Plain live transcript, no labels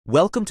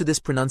Welcome to this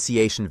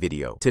pronunciation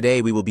video.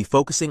 Today we will be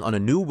focusing on a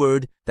new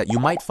word that you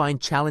might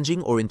find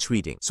challenging or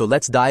intriguing. So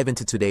let's dive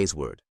into today's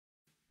word.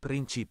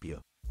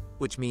 Principio,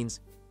 which means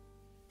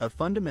a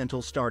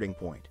fundamental starting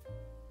point,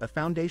 a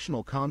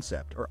foundational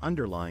concept or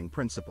underlying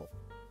principle.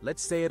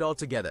 Let's say it all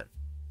together.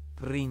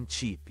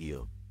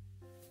 Principio.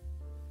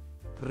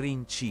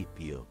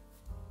 Principio.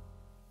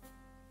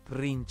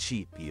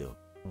 Principio.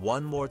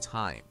 One more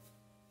time.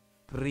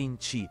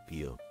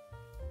 Principio.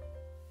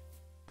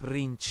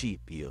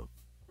 Principio.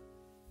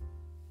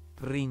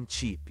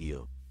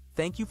 Principio.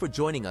 Thank you for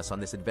joining us on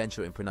this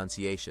adventure in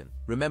pronunciation.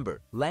 Remember,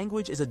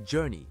 language is a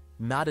journey,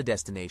 not a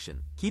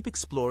destination. Keep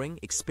exploring,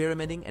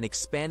 experimenting, and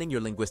expanding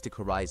your linguistic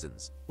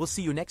horizons. We'll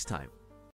see you next time.